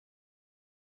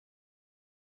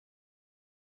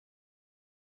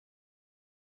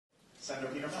Senator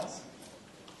Peter Mills.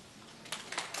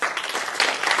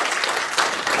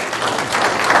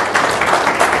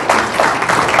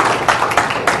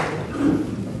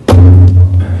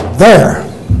 There.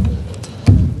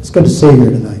 It's good to see you here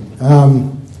tonight.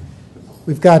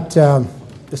 We've got,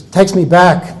 this takes me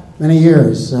back many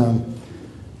years. In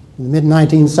the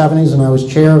mid-1970s, when I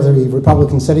was chair of the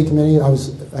Republican City Committee,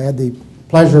 I had the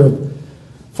pleasure of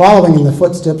following in the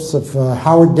footsteps of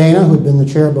Howard Dana, who had been the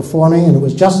chair before me, and it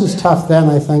was just as tough then,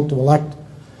 I think, to elect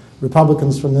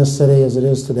Republicans from this city as it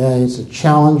is today. It's a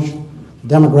challenge. The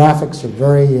demographics are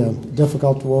very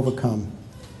difficult to overcome.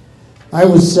 I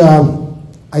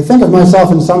think of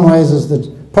myself in some ways as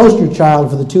the poster child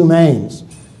for the two Maines.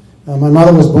 My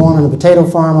mother was born on a potato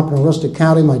farm up in Aroostook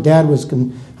County. My dad was,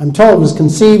 I'm told, was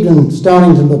conceived in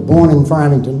Stonington but born in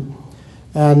Farmington.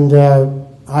 And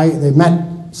they met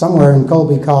somewhere in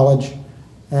Colby College,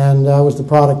 and I was the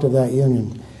product of that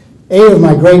union. 8 of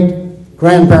my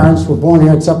great-grandparents were born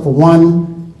here except for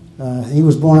one. He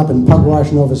was born up in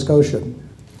Pugwash, Nova Scotia.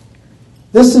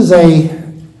 This is a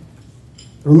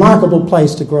remarkable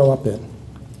place to grow up in.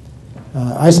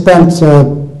 I spent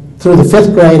through the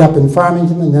 5th grade up in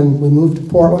Farmington, and then we moved to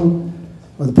Portland,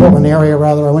 or the Portland area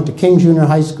rather. I went to King Junior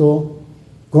High School,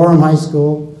 Gorham High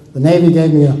School. The Navy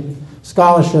gave me a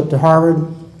scholarship to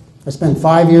Harvard. I spent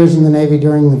 5 years in the Navy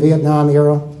during the Vietnam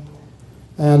era,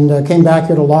 and came back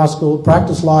here to law school,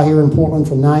 practiced law here in Portland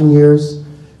for 9 years,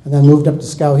 and then moved up to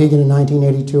Skowhegan in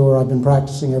 1982, where I've been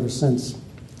practicing ever since.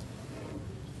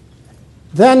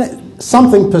 Then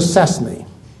something possessed me.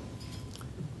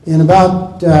 In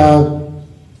about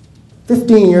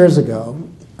 15 years ago,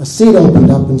 a seat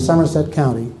opened up in Somerset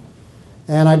County,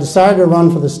 and I decided to run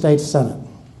for the state Senate.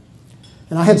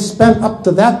 And I had spent, up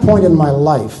to that point in my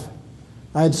life,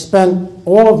 I had spent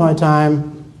all of my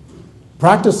time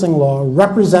practicing law,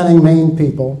 representing Maine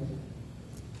people,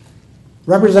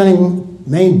 representing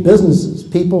Maine businesses,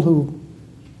 people who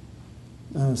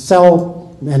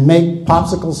sell and make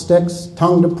popsicle sticks,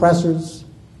 tongue depressors,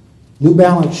 New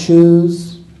Balance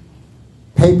shoes,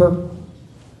 paper,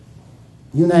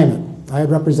 you name it. I had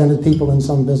represented people in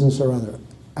some business or other.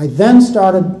 I then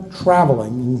started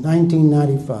traveling in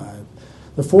 1995,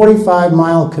 the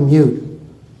 45-mile commute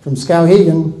from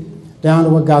Skowhegan down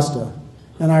to Augusta,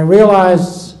 and I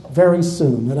realized very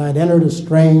soon that I'd entered a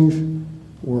strange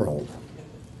world,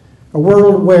 a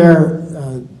world where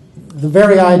the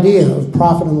very idea of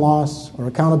profit and loss or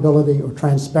accountability or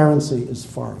transparency is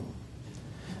foreign.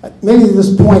 Maybe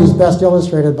this point is best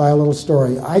illustrated by a little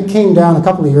story. I came down a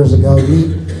couple of years ago to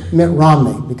meet Mitt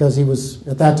Romney because he was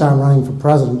at that time running for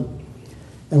president,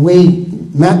 and we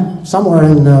met somewhere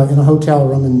in a hotel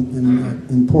room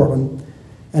in Portland,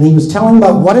 and he was telling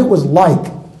about what it was like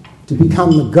to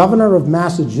become the governor of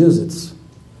Massachusetts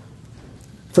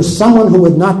for someone who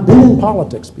had not been in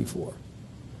politics before,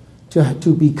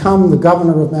 to become the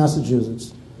governor of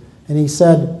Massachusetts. And he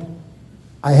said,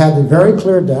 I had a very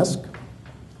clear desk.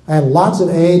 I had lots of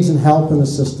aides and help and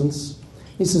assistance.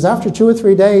 He says, after 2 or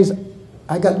 3 days,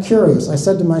 I got curious. I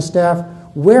said to my staff,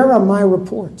 where are my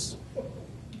reports?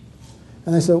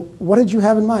 And I said, what did you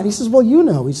have in mind? He says, well, you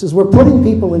know. He says, we're putting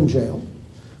people in jail.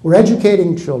 We're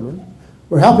educating children.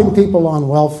 We're helping people on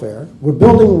welfare. We're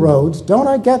building roads. Don't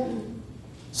I get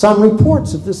some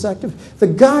reports of this activity? The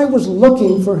guy was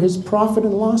looking for his profit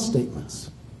and loss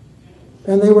statements,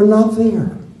 and they were not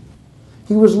there.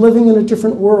 He was living in a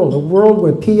different world, a world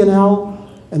where P&L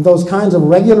and those kinds of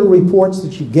regular reports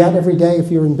that you get every day if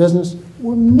you're in business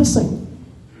were missing.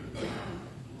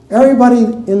 Everybody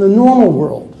in the normal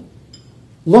world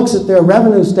looks at their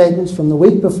revenue statements from the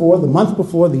week before, the month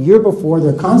before, the year before.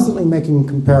 They're constantly making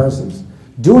comparisons,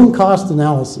 doing cost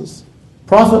analysis,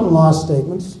 profit and loss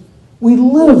statements. We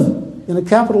live in a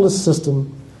capitalist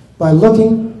system by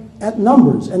looking at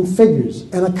numbers and figures,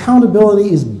 and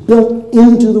accountability is built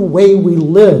into the way we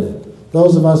live,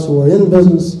 those of us who are in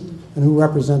business and who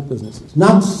represent businesses.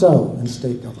 Not so in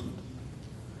state government.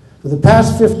 For the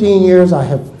past 15 years, I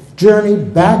have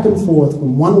journeyed back and forth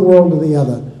from one world to the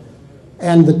other,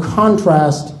 and the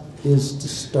contrast is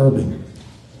disturbing.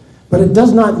 But it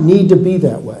does not need to be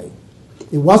that way.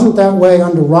 It wasn't that way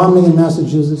under Romney in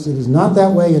Massachusetts. It is not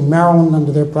that way in Maryland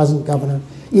under their present governor.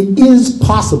 It is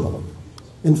possible.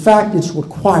 In fact, it's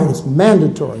required, it's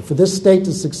mandatory for this state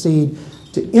to succeed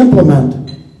to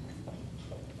implement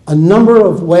a number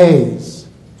of ways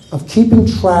of keeping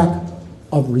track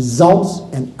of results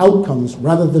and outcomes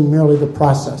rather than merely the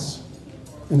process.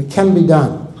 And it can be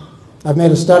done. I've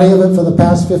made a study of it for the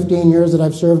past 15 years that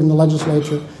I've served in the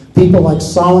legislature. People like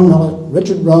Solomon Millett,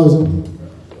 Richard Rosen,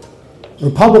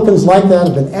 Republicans like that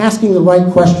have been asking the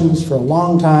right questions for a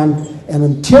long time, And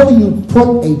until you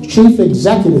put a chief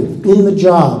executive in the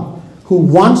job who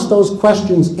wants those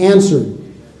questions answered,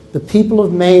 the people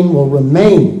of Maine will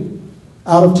remain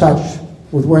out of touch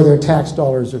with where their tax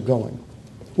dollars are going.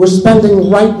 We're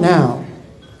spending right now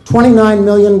 $29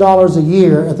 million a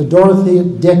year at the Dorothy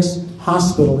Dix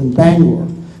Hospital in Bangor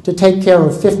to take care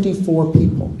of 54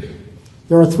 people.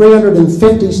 There are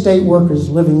 350 state workers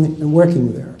living and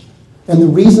working there. And the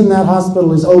reason that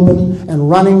hospital is open and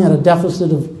running at a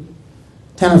deficit of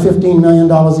 $10 or $15 million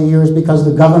a year is because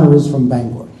the governor is from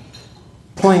Bangor.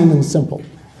 Plain and simple.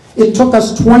 It took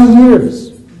us 20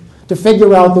 years to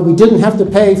figure out that we didn't have to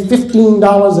pay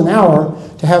 $15 an hour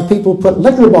to have people put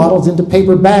liquor bottles into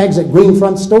paper bags at green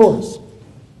front stores.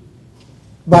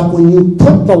 But when you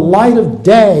put the light of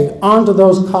day onto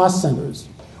those cost centers,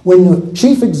 when the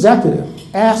chief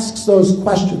executive asks those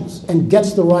questions and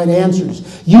gets the right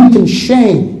answers, you can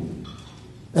shame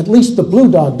at least the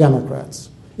Blue Dog Democrats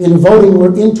into voting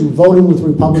with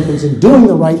Republicans and doing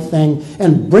the right thing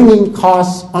and bringing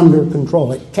costs under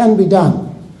control. It can be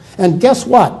done. And guess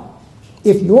what?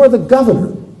 If you're the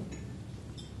governor,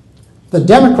 the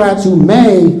Democrats who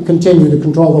may continue to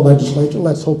control the legislature,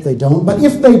 let's hope they don't, but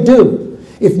if they do,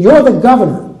 if you're the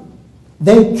governor,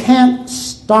 they can't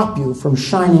stop you from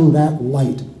shining that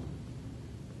light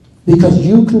because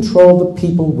you control the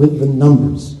people with the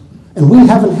numbers. And we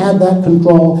haven't had that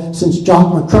control since Jock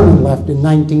McKernan left in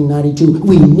 1992.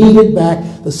 We need it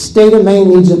back. The state of Maine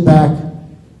needs it back.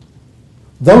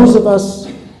 Those of us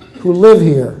who live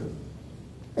here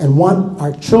and want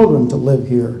our children to live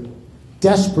here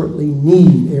desperately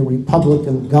need a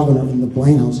Republican governor in the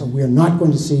Blaine House, or we are not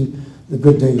going to see the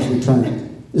good days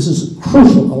return. This is a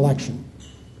crucial election.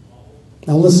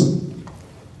 Now listen,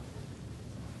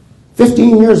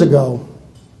 15 years ago,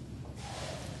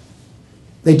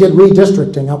 they did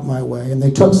redistricting up my way, and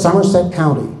they took Somerset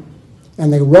County,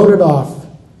 and they wrote it off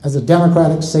as a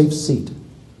Democratic safe seat.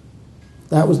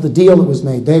 That was the deal that was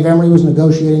made. Dave Emery was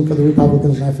negotiating for the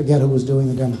Republicans, and I forget who was doing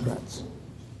the Democrats.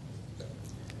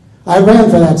 I ran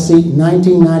for that seat in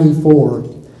 1994,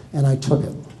 and I took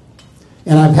it.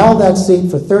 And I've held that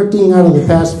seat for 13 out of the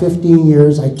past 15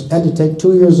 years. I had to take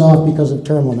 2 years off because of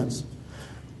term limits.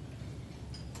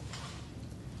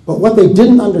 But what they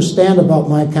didn't understand about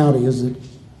my county is that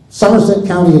Somerset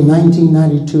County in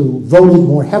 1992 voted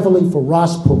more heavily for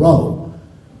Ross Perot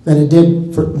than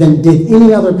did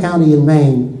any other county in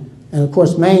Maine. And of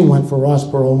course, Maine went for Ross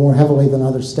Perot more heavily than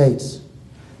other states.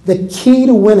 The key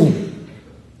to winning,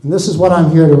 and this is what I'm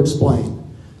here to explain,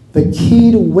 the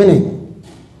key to winning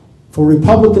for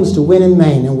Republicans to win in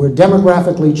Maine, and we're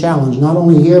demographically challenged, not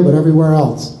only here but everywhere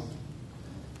else,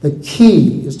 the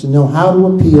key is to know how to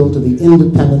appeal to the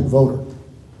independent voter.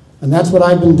 And that's what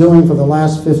I've been doing for the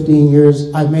last 15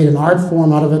 years. I've made an art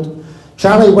form out of it.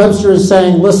 Charlie Webster is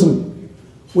saying, listen,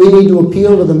 we need to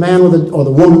appeal to the man or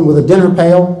the woman with a dinner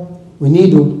pail. We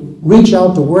need to reach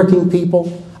out to working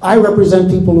people. I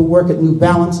represent people who work at New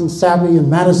Balance and Savvy and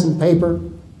Madison Paper,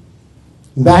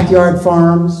 backyard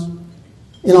farms.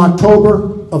 In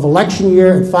October of election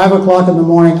year at 5 o'clock in the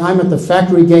morning, I'm at the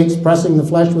factory gates pressing the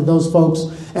flesh with those folks,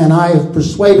 and I have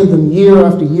persuaded them year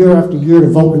after year after year to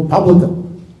vote Republican.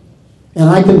 And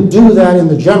I can do that in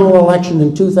the general election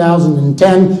in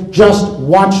 2010. Just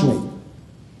watch me.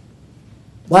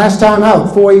 Last time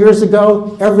out, 4 years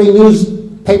ago, every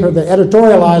newspaper that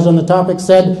editorialized on the topic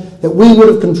said that we would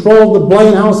have controlled the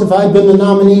Blaine House if I'd been the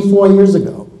nominee 4 years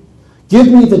ago. Give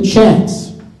me the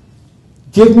chance.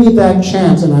 Give me that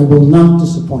chance, and I will not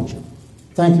disappoint you.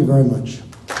 Thank you very much.